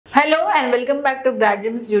Hello and welcome back to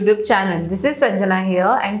Grad-Dreams YouTube channel. This is Sanjana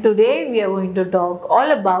here and today we are going to talk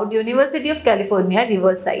all about University of California,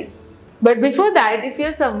 Riverside. But before that, if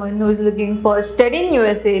you're someone who is looking for study in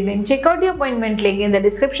USA, then check out the appointment link in the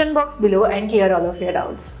description box below and clear all of your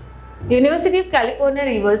doubts. University of California,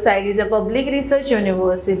 Riverside is a public research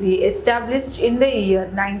university established in the year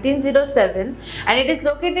 1907 and it is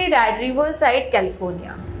located at Riverside,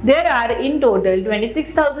 California. There are in total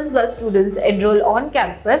 26,000 plus students enrolled on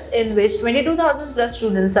campus, in which 22,000 plus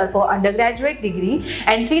students are for undergraduate degree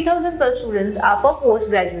and 3,000 plus students are for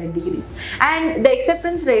postgraduate degrees. And the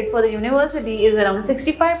acceptance rate for the university is around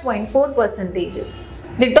 65.4%.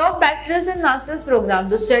 The top bachelor's and master's program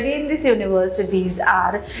to study in these universities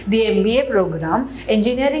are the MBA program,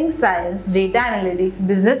 Engineering Science, Data Analytics,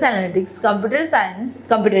 Business Analytics, Computer Science,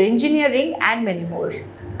 Computer Engineering and many more.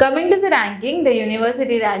 Coming to the ranking, the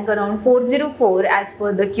university ranked around 404 as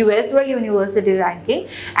per the QS World University ranking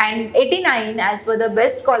and 89 as per the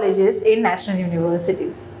best colleges in national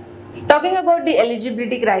universities. Talking about the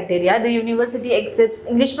eligibility criteria, the university accepts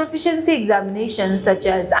English proficiency examinations such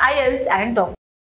as IELTS and TOEFL.